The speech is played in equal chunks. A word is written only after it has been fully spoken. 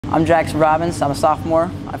I'm Jackson Robbins. I'm a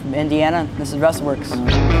sophomore. I'm from Indiana. And this is WrestleWorks.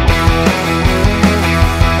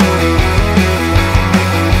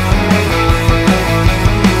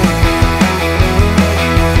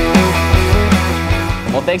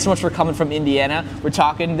 Well, thanks so much for coming from Indiana. We're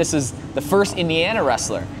talking, this is the first Indiana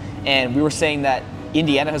wrestler, and we were saying that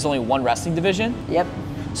Indiana has only one wrestling division. Yep.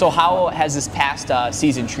 So how has this past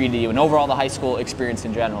season treated you, and overall the high school experience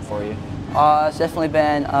in general for you? It's definitely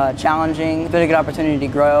been challenging. It's been a good opportunity to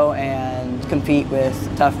grow and compete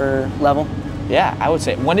with tougher level. Yeah, I would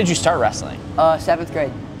say. When did you start wrestling? 7th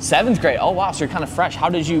grade. 7th grade. Oh wow, so you're kind of fresh. How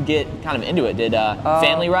did you get kind of into it? Did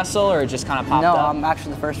family wrestle, or it just kind of popped up? No, I'm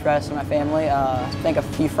actually the first wrestler in my family. I think a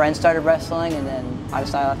few friends started wrestling, and then I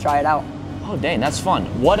decided I'd try it out. Oh dang, that's fun.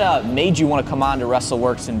 What made you want to come on to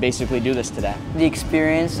WrestleWorks and basically do this today? The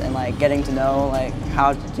experience and like getting to know like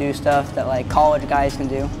how to do stuff that like college guys can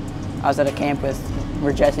do. I was at a camp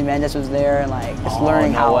where Jesse Mendez was there, and like just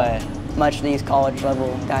learning how much these college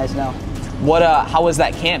level guys know. What how was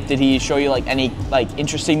that camp? Did he show you like any like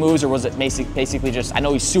interesting moves, or was it basically just, I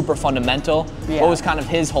know he's super fundamental. Yeah. What was kind of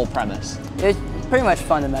his whole premise? It's pretty much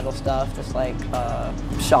fundamental stuff, just like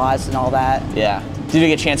shots and all that. Yeah. Did you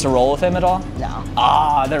get a chance to roll with him at all? No.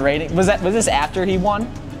 Ah, the rating. Was this after he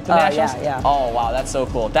won the Nationals? Yeah. Oh wow, that's so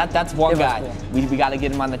cool. That's one guy. Cool. We got to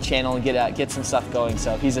get him on the channel and get some stuff going.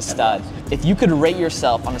 So he's a stud. If you could rate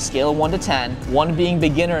yourself on a scale of 1 to 10, 1 being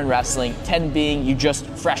beginner in wrestling, 10 being you just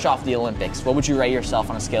fresh off the Olympics, what would you rate yourself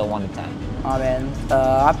on a scale of 1 to 10? Oh man,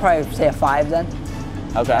 I'd probably say a 5 then.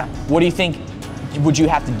 Okay. What do you think would you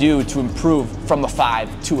have to do to improve from a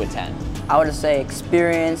 5 to a 10? I would just say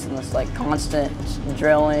experience and just like constant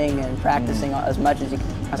drilling and practicing as much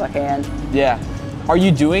as I can. Yeah. Are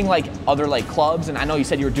you doing like other like clubs? And I know you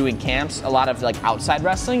said you were doing camps, a lot of like outside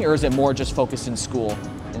wrestling, or is it more just focused in school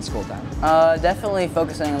time? Definitely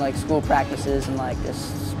focusing on like school practices and like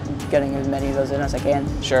just getting as many of those in as I can.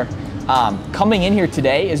 Sure. Coming in here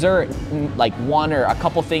today, is there like one or a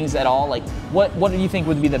couple things at all? Like what do you think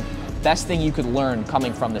would be the best thing you could learn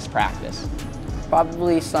coming from this practice?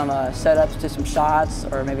 Probably some setups to some shots,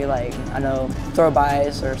 or maybe like, I know,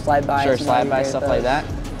 throw-bys or slide-bys. Sure, slide-bys, stuff like that.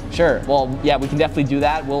 Sure. Well, yeah, we can definitely do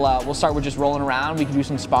that. We'll start with just rolling around. We can do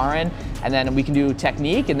some sparring, and then we can do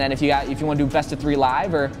technique. And then if you want to do best of 3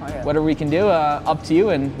 live or whatever we can do, up to you,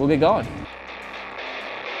 and we'll get going.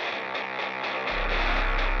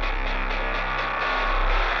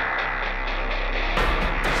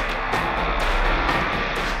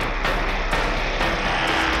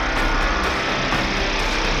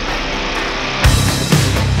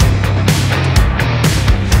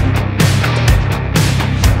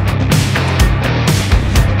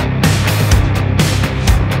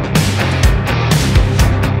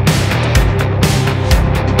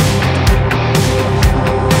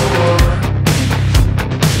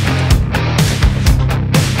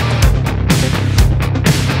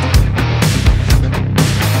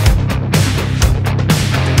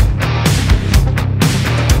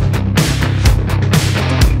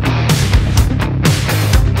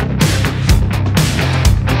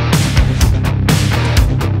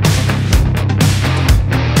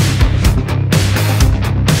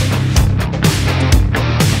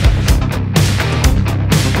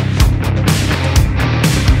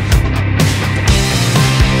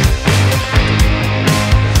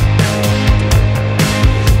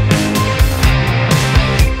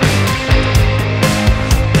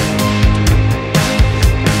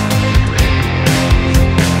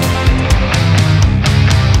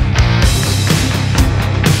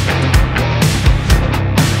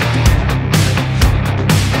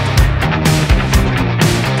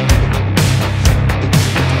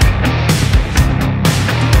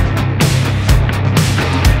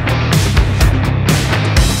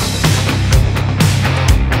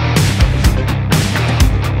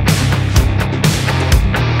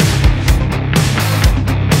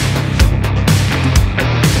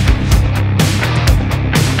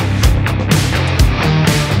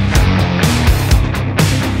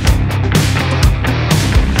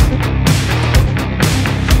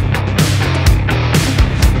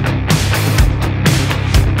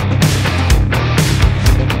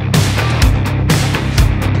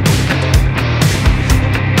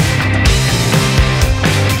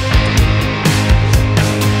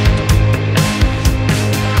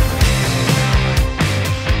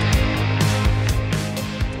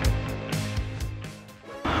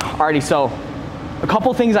 Alrighty, so a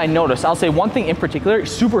couple things I noticed. I'll say one thing in particular,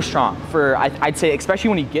 super strong for, I'd say,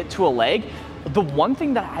 especially when you get to a leg, The one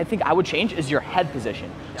thing that I think I would change is your head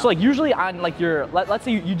position. So like usually on like your, let's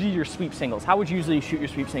say you do your sweep singles. How would you usually shoot your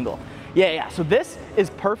sweep single? Yeah. So this is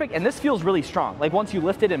perfect, and this feels really strong. Like once you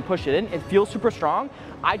lift it and push it in, it feels super strong.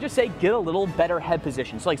 I just say get a little better head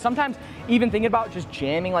position. So like sometimes even thinking about just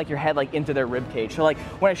jamming like your head like into their rib cage. So like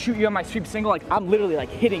when I shoot you on my sweep single, like I'm literally like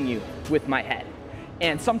hitting you with my head.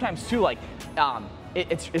 And sometimes too, like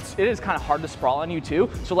it is kind of hard to sprawl on you too.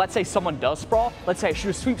 So let's say someone does sprawl. Let's say I shoot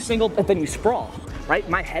a sweep single, but then you sprawl, right?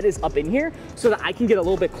 My head is up in here so that I can get a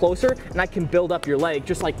little bit closer and I can build up your leg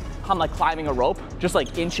just like I'm like climbing a rope, just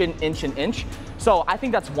like inch and inch and inch. So I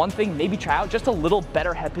think that's one thing, maybe try out just a little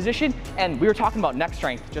better head position. And we were talking about neck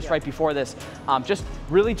strength just right before this. Just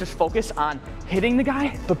really just focus on hitting the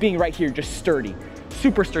guy, but being right here, just sturdy,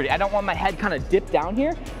 super sturdy. I don't want my head kind of dip down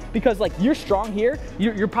here because like you're strong here,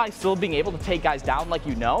 you're probably still being able to take guys down like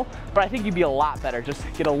you know, but I think you'd be a lot better, just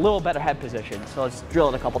get a little better head position. So let's drill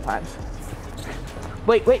it a couple times.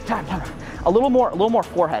 Wait, time. A little more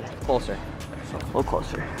forehead, closer, so a little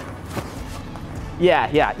closer.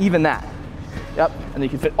 Yeah, even that. Yep, and then you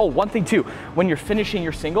can fit, oh, one thing too, when you're finishing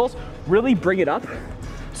your singles, really bring it up.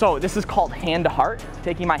 So this is called hand to heart,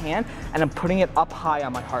 taking my hand and I'm putting it up high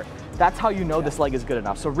on my heart. That's how you know this leg is good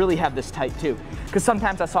enough. So really have this tight too. Because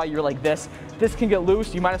sometimes I saw you're like this can get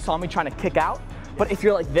loose. You might have saw me trying to kick out, but if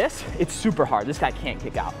you're like this, it's super hard. This guy can't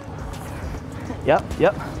kick out.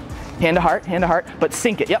 Yep. Hand to heart, but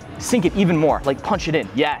sink it, yep. Sink it even more, like punch it in,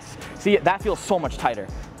 yes. See, that feels so much tighter.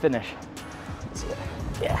 Finish.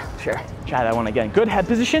 Yeah, sure. Try that one again. Good head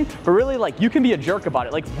position, but really like you can be a jerk about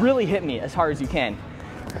it. Like really hit me as hard as you can.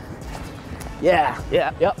 Yeah,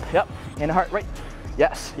 yep. Hand to heart, right.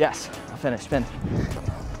 Yes. I'll finish, spin.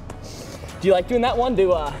 Do you like doing that one,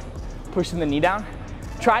 pushing the knee down?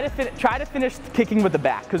 Try to finish kicking with the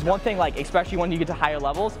back, because one thing, like especially when you get to higher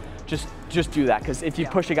levels, just do that, because if you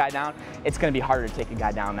push a guy down, it's gonna be harder to take a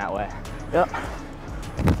guy down that way. Yep.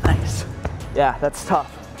 Nice. Yeah, that's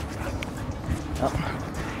tough. Yep.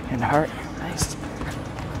 Hand to heart. Nice.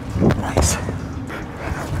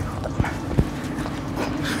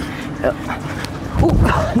 Yep.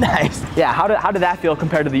 Ooh, nice. Yeah, how did that feel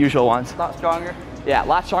compared to the usual ones? A lot stronger. Yeah, a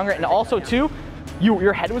lot stronger. And also too,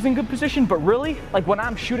 your head was in good position, but really, like when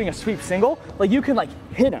I'm shooting a sweep single, like you can like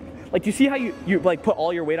hit him. Like you see how you like put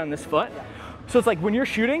all your weight on this foot? So it's like when you're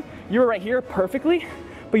shooting, you're right here perfectly,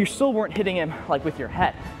 but you still weren't hitting him like with your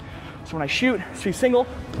head. So when I shoot sweep single,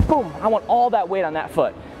 boom, I want all that weight on that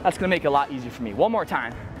foot. That's gonna make it a lot easier for me. One more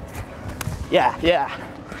time. Yeah,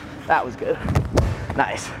 that was good.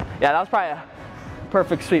 Nice. Yeah, that was probably a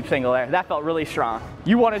perfect sweep single there. That felt really strong.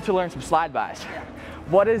 You wanted to learn some slide bys. Yeah.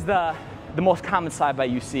 What is the most common slide by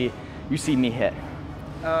you see me hit?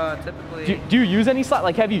 Typically. Do you use any slide?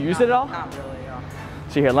 Like, have you used it at all? Not really.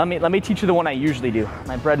 So here, let me teach you the one I usually do.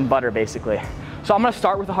 My bread and butter, basically. So I'm gonna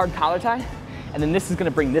start with a hard collar tie, and then this is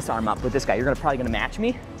gonna bring this arm up with this guy. You're probably gonna match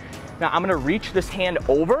me. Now I'm gonna reach this hand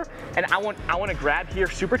over, and I want to grab here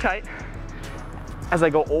super tight as I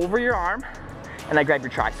go over your arm, and I grab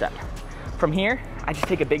your tricep. From here, I just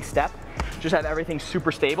take a big step, just have everything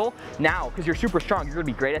super stable. Now, because you're super strong, you're gonna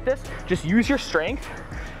be great at this. Just use your strength.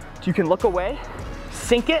 So you can look away,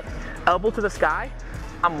 sink it, elbow to the sky.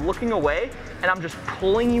 I'm looking away, and I'm just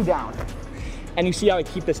pulling you down. And you see how I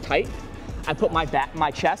keep this tight? I put my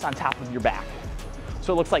chest on top of your back.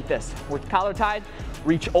 So it looks like this. We're collar tied,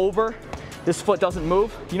 reach over. This foot doesn't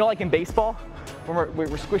move. You know, like in baseball, when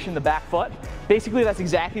we're squishing the back foot? Basically, that's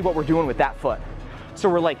exactly what we're doing with that foot. So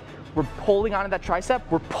we're holding onto that tricep,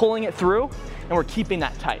 we're pulling it through, and we're keeping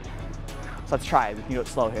that tight. So let's try it. We can do it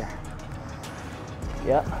slow here.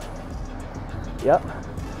 Yep,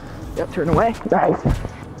 turn away. Nice.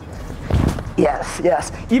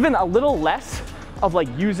 Yes. Even a little less of like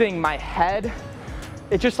using my head.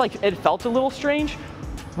 It just like, it felt a little strange.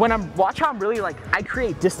 When watch how I'm really like, I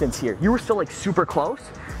create distance here. You were still like super close.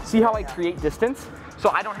 See how I create distance? So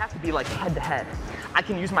I don't have to be like head to head. I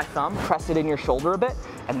can use my thumb, press it in your shoulder a bit,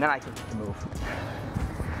 and then I can move.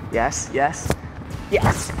 Yes. Yeah,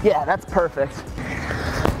 that's perfect.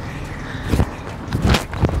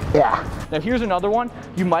 Yeah. Now here's another one.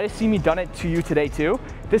 You might have seen me done it to you today too.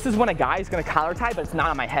 This is when a guy is gonna collar tie, but it's not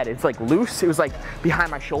on my head. It's like loose. It was like behind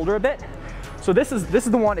my shoulder a bit. So this is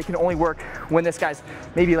the one that can only work when this guy's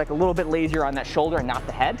maybe like a little bit lazier on that shoulder and not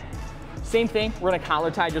the head. Same thing, we're gonna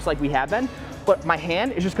collar tie just like we have been, but my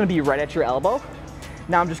hand is just gonna be right at your elbow.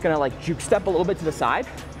 Now I'm just gonna like juke step a little bit to the side.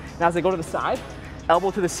 Now as I go to the side,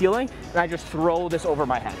 elbow to the ceiling, and I just throw this over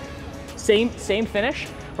my head. Same finish,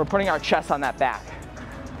 we're putting our chest on that back.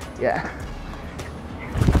 Yeah.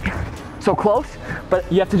 So close, but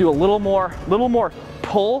you have to do a little more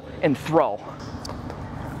pull and throw.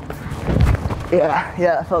 Yeah,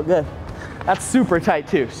 that felt good. That's super tight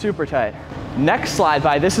too, super tight. Next slide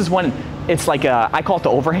by, this is when it's like I call it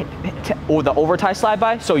the over tie slide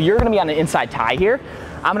by. So you're gonna be on the inside tie here.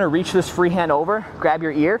 I'm gonna reach this free hand over, grab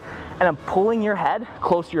your ear, and I'm pulling your head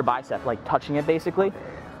close to your bicep, like touching it basically.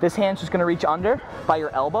 This hand's just gonna reach under by your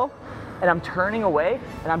elbow, and I'm turning away,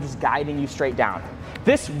 and I'm just guiding you straight down.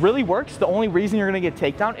 This really works. The only reason you're gonna get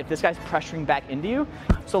takedown if this guy's pressuring back into you.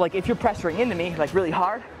 So like if you're pressuring into me, like really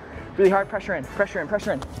hard, pressure in, pressure in,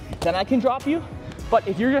 pressure in, then I can drop you. But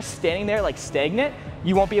if you're just standing there like stagnant,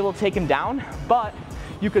 you won't be able to take him down, but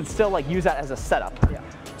you could still like use that as a setup. Yeah.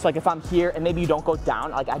 So like if I'm here and maybe you don't go down,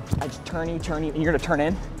 like I just turn you, and you're gonna turn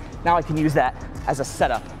in. Now I can use that as a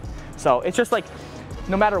setup. So it's just like,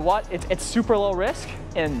 no matter what, it's super low risk,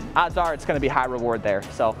 and odds are it's gonna be high reward there.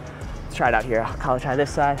 So let's try it out here. I'll collar tie this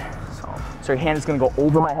side. So your hand is gonna go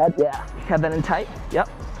over my head. Yeah, have that in tight. Yep,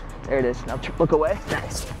 there it is. Now look away.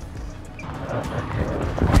 Nice.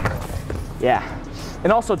 Yeah,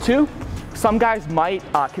 and also too, some guys might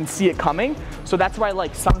can see it coming. So that's why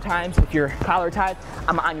like sometimes if you're collar tied,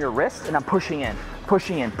 I'm on your wrist and I'm pushing in,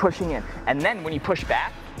 pushing in, pushing in. And then when you push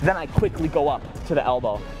back, then I quickly go up to the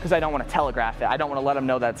elbow because I don't want to telegraph it. I don't want to let them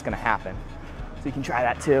know that it's going to happen. So you can try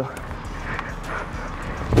that too.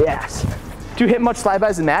 Yes. Do you hit much slide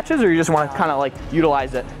bys in matches, or you just want to kind of like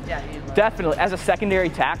utilize it? Yeah, definitely. As a secondary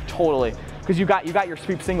tack, totally. Because you got your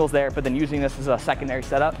sweep singles there, but then using this as a secondary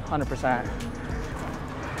setup, 100%.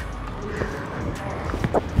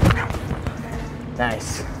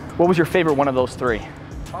 Nice. What was your favorite one of those three?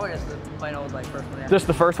 Probably just the plain old like first one. Yeah. Just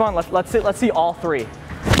the first one? Let's see all three.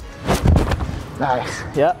 Nice.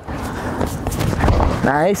 Yep.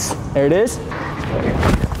 Nice. There it is.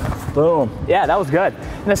 Boom. Yeah, that was good.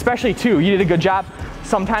 And especially too, you did a good job.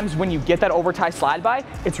 Sometimes when you get that over tie slide by,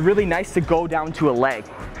 it's really nice to go down to a leg.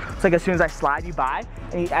 It's like as soon as I slide you by,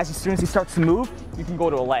 and as soon as he starts to move, you can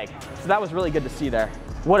go to a leg. So that was really good to see there.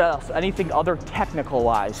 What else? Anything other technical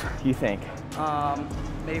wise, you think?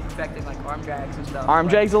 Maybe perfecting like arm drags and stuff. Arm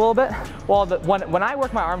drags a little bit? Well, when I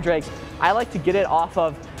work my arm drags, I like to get it off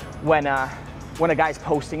of when a guy's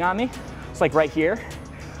posting on me. It's like right here.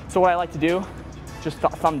 So what I like to do, just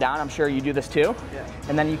thumb down, I'm sure you do this too. Yeah.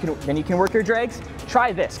 And then you can work your drags.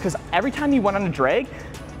 Try this, because every time you went on a drag,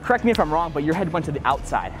 correct me if I'm wrong, but your head went to the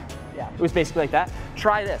outside. Yeah. It was basically like that.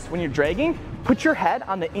 Try this, when you're dragging, put your head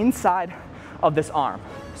on the inside of this arm.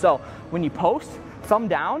 So when you post, thumb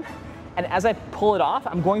down, and as I pull it off,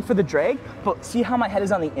 I'm going for the drag, but see how my head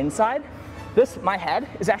is on the inside? My head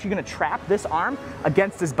is actually gonna trap this arm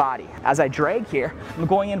against his body. As I drag here, I'm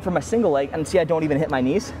going in for my single leg, and see I don't even hit my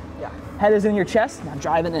knees? Yeah. Head is in your chest, and I'm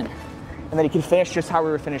driving in. And then you can finish just how we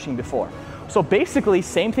were finishing before. So basically,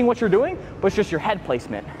 same thing what you're doing, but it's just your head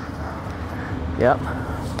placement. Yep.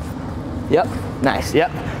 Yep, nice,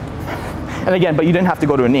 yep. And again, but you didn't have to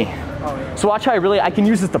go to a knee. Oh, yeah. So watch how I can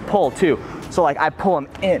use this to pull too. So like I pull him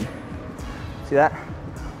in. See that?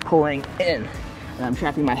 Pulling in. And I'm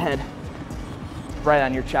trapping my head right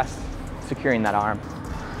on your chest, securing that arm.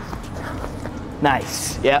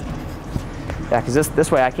 Nice, yep. Yeah, because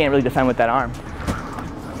this way I can't really defend with that arm.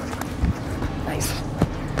 Nice.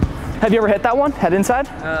 Have you ever hit that one, head inside?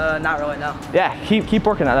 Not really, no. Yeah, keep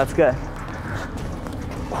working that, that's good.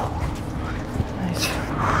 Nice.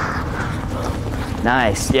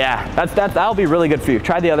 Nice, yeah, that'll be really good for you.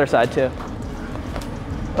 Try the other side too.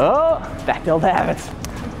 Oh, back to old habits.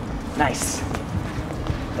 Nice.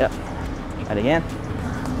 Yep, try it again.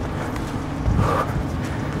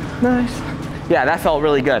 Nice. Yeah, that felt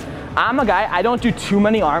really good. I'm a guy, I don't do too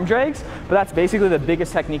many arm drags, but that's basically the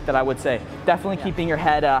biggest technique that I would say. Definitely keeping your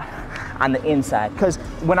head on the inside. Because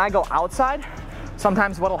when I go outside,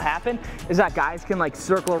 sometimes what'll happen is that guys can like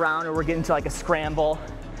circle around, or we're getting to like a scramble.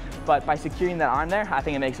 But by securing that arm there, I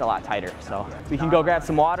think it makes it a lot tighter. So we can go grab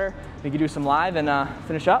some water, we can do some live and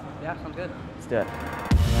finish up. Yeah, sounds good. Let's do it.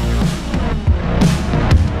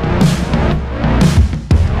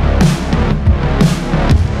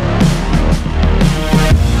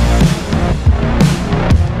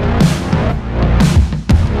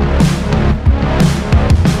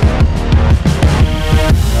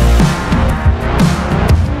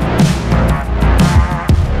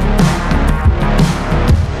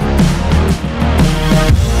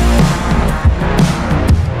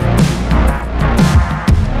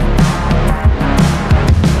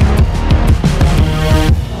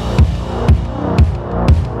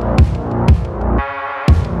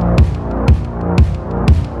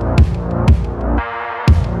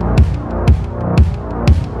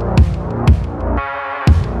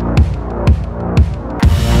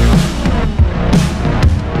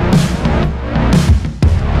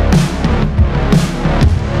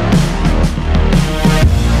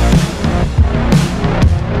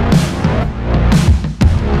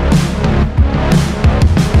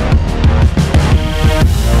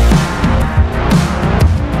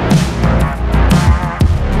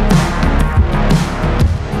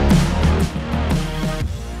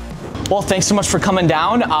 Well, thanks so much for coming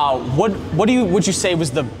down. What would you say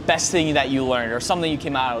was the best thing that you learned, or something you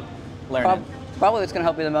came out learning? Probably what's going to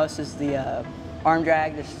help me the most is the arm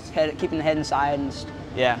drag, just keeping the head inside and just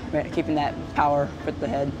keeping that power with the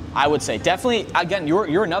head. I would say definitely. Again,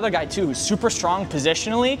 you're another guy too who's super strong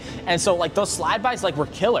positionally, and so like those slide bys were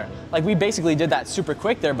killer. Like we basically did that super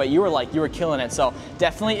quick there, but you were killing it. So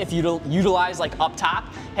definitely, if you utilize up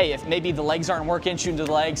top, hey, if maybe the legs aren't working, shooting to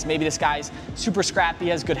the legs, maybe this guy's super scrappy,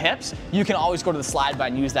 has good hips, you can always go to the slide by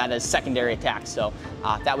and use that as secondary attack. So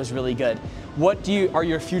that was really good. What are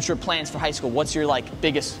your future plans for high school? What's your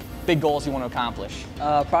big goals you want to accomplish?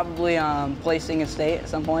 Probably placing in state at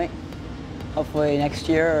some point. Hopefully next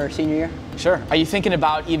year or senior year. Sure. Are you thinking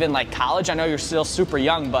about even college? I know you're still super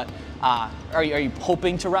young, but are you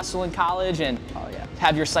hoping to wrestle in college and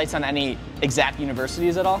have your sights on any exact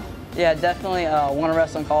universities at all? Yeah, definitely want to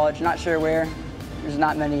wrestle in college. Not sure where. There's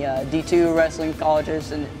not many D2 wrestling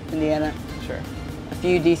colleges in Indiana. Sure. A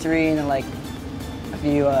few D3 and then a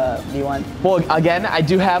few D1. Well, again, I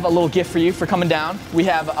do have a little gift for you for coming down. We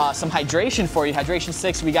have some hydration for you. Hydration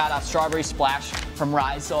 6, we got a strawberry splash from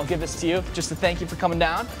Rise, so I'll give this to you just to thank you for coming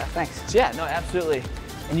down. Yeah, thanks. So yeah, no, absolutely.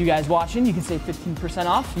 And you guys watching, you can save 15%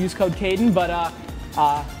 off. Use code Cayden, but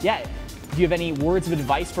yeah, do you have any words of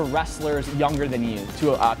advice for wrestlers younger than you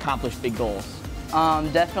to accomplish big goals?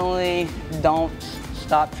 Definitely don't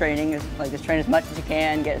stop training. Just train as much as you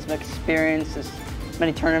can, get as much experience, as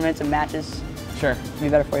many tournaments and matches. Sure. It'll be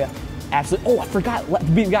better for you. Absolutely. Oh, I forgot.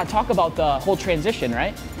 We got to talk about the whole transition,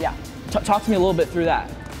 right? Yeah. Talk to me a little bit through that.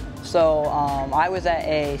 So I was at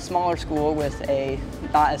a smaller school with a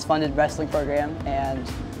not as funded wrestling program and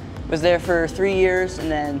was there for 3 years, and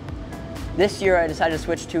then this year I decided to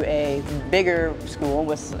switch to a bigger school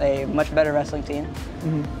with a much better wrestling team.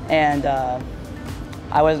 Mm-hmm. And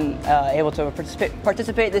I wasn't able to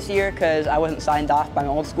participate this year because I wasn't signed off by my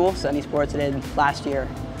old school, so any sports I did last year,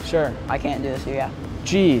 sure, I can't do this year, yeah.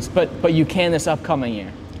 Jeez, but you can this upcoming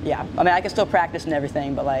year. Yeah, I mean I can still practice and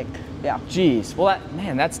everything, but yeah. Jeez, well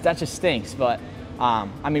that just stinks, but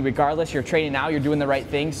I mean regardless, you're training now, you're doing the right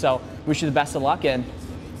thing, so wish you the best of luck and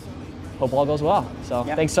hope all goes well. So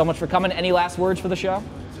yeah. Thanks so much for coming. Any last words for the show?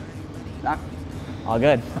 Nah. All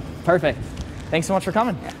good. Perfect. Thanks so much for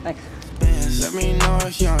coming. Yeah, thanks. Let me know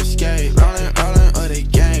if you on skate. Rollin' with a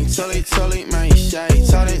gang. Tully, man, you shade.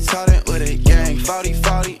 Totin' with a gang.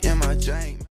 40 in my drink.